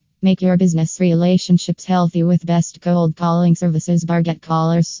Make your business relationships healthy with best cold calling services. Target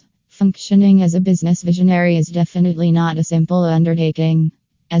callers. Functioning as a business visionary is definitely not a simple undertaking,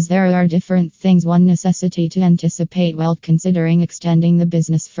 as there are different things one necessity to anticipate while considering extending the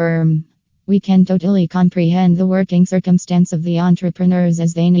business firm. We can totally comprehend the working circumstance of the entrepreneurs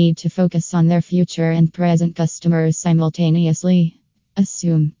as they need to focus on their future and present customers simultaneously.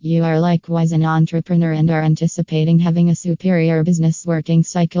 Assume you are likewise an entrepreneur and are anticipating having a superior business working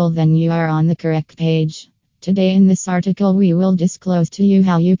cycle, then you are on the correct page. Today in this article we will disclose to you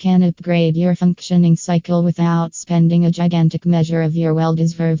how you can upgrade your functioning cycle without spending a gigantic measure of your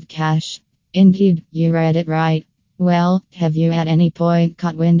well-deserved cash. Indeed, you read it right. Well, have you at any point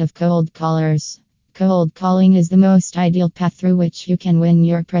caught wind of cold callers? Cold calling is the most ideal path through which you can win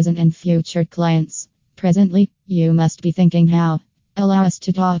your present and future clients. Presently, you must be thinking how. Allow us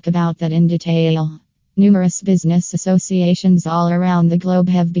to talk about that in detail. Numerous business associations all around the globe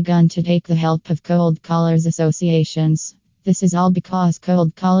have begun to take the help of cold callers associations. This is all because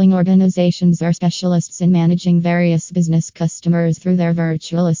cold calling organizations are specialists in managing various business customers through their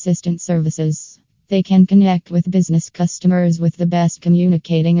virtual assistant services. They can connect with business customers with the best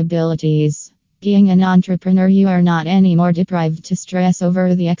communicating abilities. Being an entrepreneur, you are not any more deprived to stress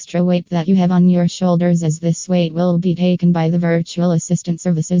over the extra weight that you have on your shoulders, as this weight will be taken by the virtual assistant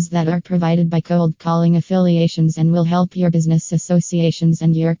services that are provided by cold calling affiliations and will help your business associations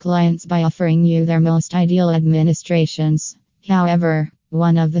and your clients by offering you their most ideal administrations. However,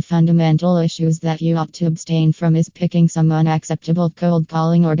 one of the fundamental issues that you ought to abstain from is picking some unacceptable cold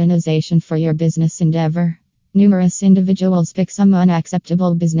calling organization for your business endeavor. Numerous individuals pick some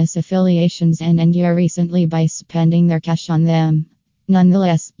unacceptable business affiliations and endure recently by spending their cash on them.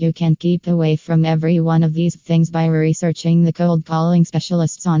 Nonetheless, you can keep away from every one of these things by researching the cold calling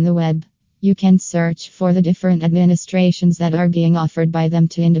specialists on the web. You can search for the different administrations that are being offered by them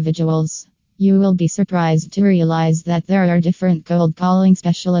to individuals. You will be surprised to realize that there are different cold calling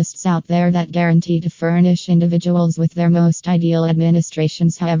specialists out there that guarantee to furnish individuals with their most ideal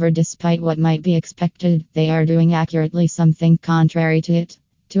administrations. However, despite what might be expected, they are doing accurately something contrary to it.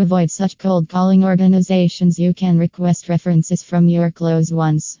 To avoid such cold calling organizations, you can request references from your close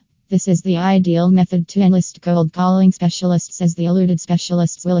ones. This is the ideal method to enlist cold calling specialists, as the alluded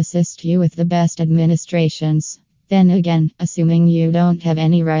specialists will assist you with the best administrations. Then again, assuming you don't have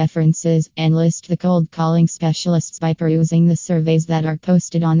any references, enlist the cold calling specialists by perusing the surveys that are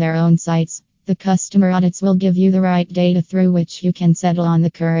posted on their own sites. The customer audits will give you the right data through which you can settle on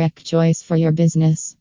the correct choice for your business.